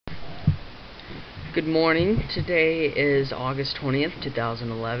Good morning. Today is August 20th,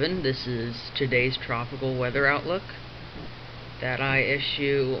 2011. This is today's tropical weather outlook that I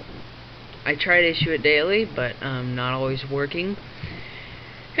issue. I try to issue it daily, but not always working.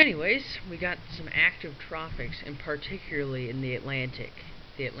 Anyways, we got some active tropics, and particularly in the Atlantic.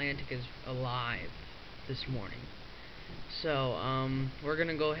 The Atlantic is alive this morning. So, we're going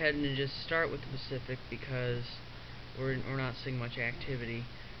to go ahead and just start with the Pacific because we're not seeing much activity.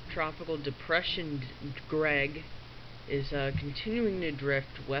 Tropical depression Greg is continuing to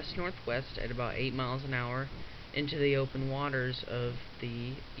drift west-northwest at about 8 miles an hour into the open waters of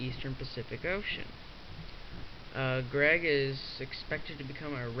the eastern Pacific Ocean. Greg is expected to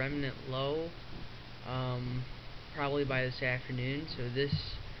become a remnant low probably by this afternoon, so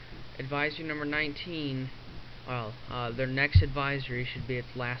this advisory number 19, their next advisory should be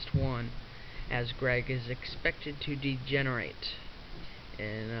its last one, as Greg is expected to degenerate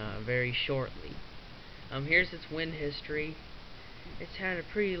very shortly. Here's its wind history. It's had a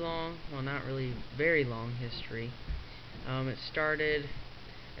pretty long, well, not really very long history. It started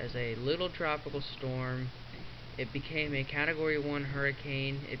as a little tropical storm. It became a Category 1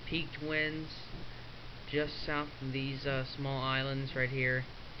 hurricane. It peaked winds just south of these small islands right here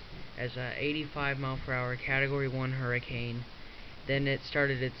as a 85 mile per hour Category 1 hurricane. Then it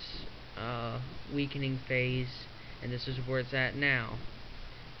started its weakening phase, and this is where it's at now.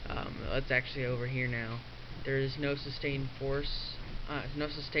 It's actually over here now. There is no sustained winds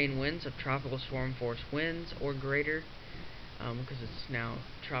of tropical storm force winds or greater, because it's now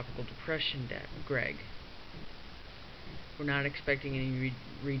tropical depression Greg. We're not expecting any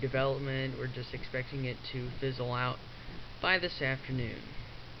redevelopment. We're just expecting it to fizzle out by this afternoon.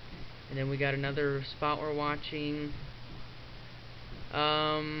 And then we got another spot we're watching.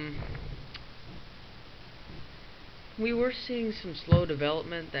 We were seeing some slow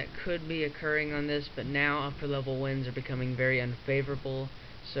development that could be occurring on this, but now upper level winds are becoming very unfavorable,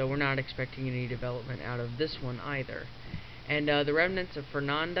 so we're not expecting any development out of this one either. And the remnants of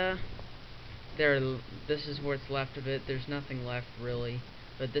Fernanda, this is what's left of it. There's nothing left really,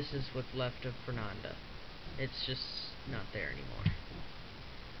 but this is what's left of Fernanda. It's just not there anymore.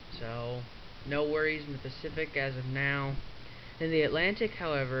 So, no worries in the Pacific as of now. In the Atlantic,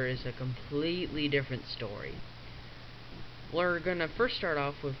 however, is a completely different story. We're going to first start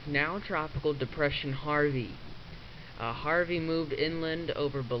off with now tropical depression Harvey. Harvey moved inland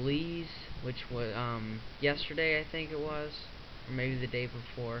over Belize, which was yesterday, I think it was, or maybe the day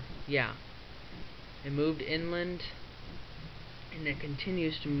before. Yeah, it moved inland, and it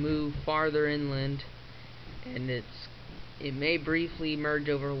continues to move farther inland, and it may briefly merge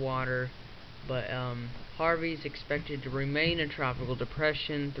over water, but Harvey's expected to remain a tropical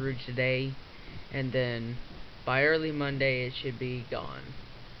depression through today, and then by early Monday it should be gone.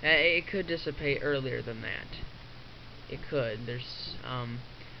 It could dissipate earlier than that. It could.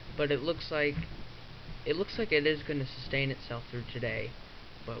 But it looks like it is going to sustain itself through today,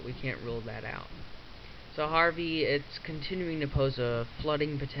 but we can't rule that out. So Harvey, it's continuing to pose a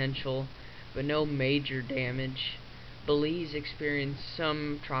flooding potential, but no major damage. Belize experienced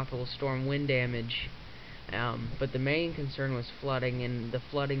some tropical storm wind damage, but the main concern was flooding, and the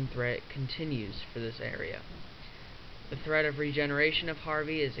flooding threat continues for this area. The threat of regeneration of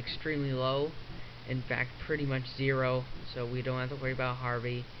Harvey is extremely low, in fact pretty much zero, so we don't have to worry about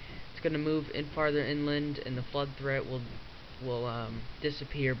Harvey. It's going to move farther inland, and the flood threat will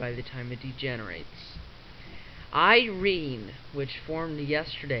disappear by the time it degenerates. Irene, which formed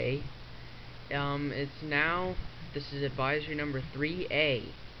yesterday, this is advisory number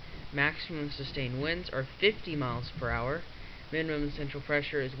 3A. Maximum sustained winds are 50 miles per hour. Minimum central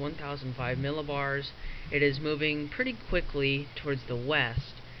pressure is 1,005 millibars. It is moving pretty quickly towards the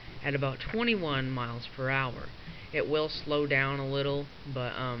west at about 21 miles per hour. It will slow down a little,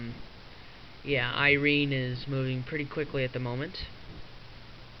 but yeah, Irene is moving pretty quickly at the moment.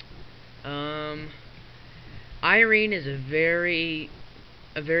 Irene is a very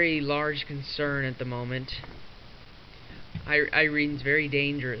large concern at the moment. Irene's very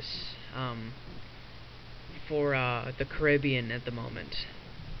dangerous for the Caribbean at the moment.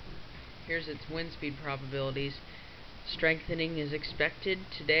 Here's its wind speed probabilities. Strengthening is expected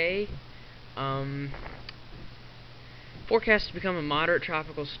today. Forecast to become a moderate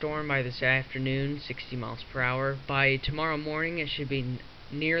tropical storm by this afternoon, 60 miles per hour. By tomorrow morning, it should be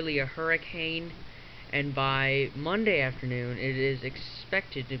nearly a hurricane, and by Monday afternoon, it is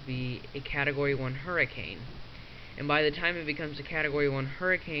expected to be a Category 1 hurricane. And by the time it becomes a Category 1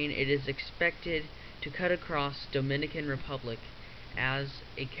 hurricane, it is expected to cut across Dominican Republic as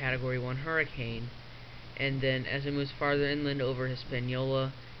a Category 1 hurricane, and then as it moves farther inland over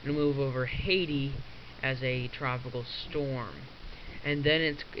Hispaniola, It'll move over Haiti as a tropical storm. And then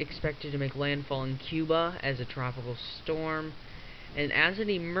it's expected to make landfall in Cuba as a tropical storm. And as it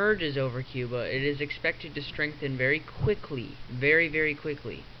emerges over Cuba, it is expected to strengthen very quickly, very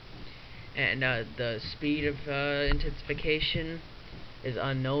quickly. And the speed of intensification is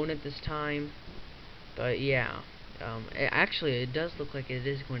unknown at this time. But yeah, actually it does look like it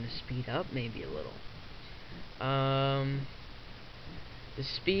is going to speed up maybe a little. The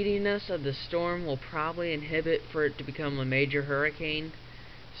speediness of the storm will probably inhibit for it to become a major hurricane.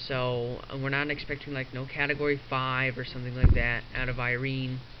 So we're not expecting like no Category 5 or something like that out of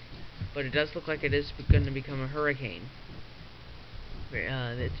Irene. But it does look like it is going to become a hurricane.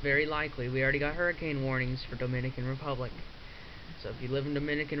 It's very likely. We already got hurricane warnings for Dominican Republic. So if you live in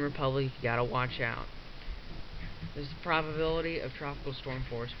Dominican Republic, you gotta watch out. There's the probability of tropical storm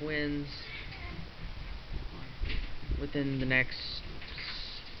force winds within the next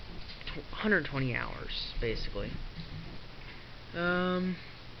 120 hours, basically.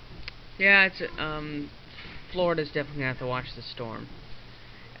 Yeah, it's Florida's definitely gonna have to watch the storm,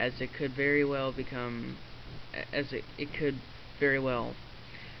 as it could very well become, it could very well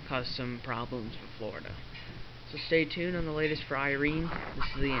cause some problems for Florida. So stay tuned on the latest for Irene. This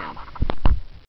is the end.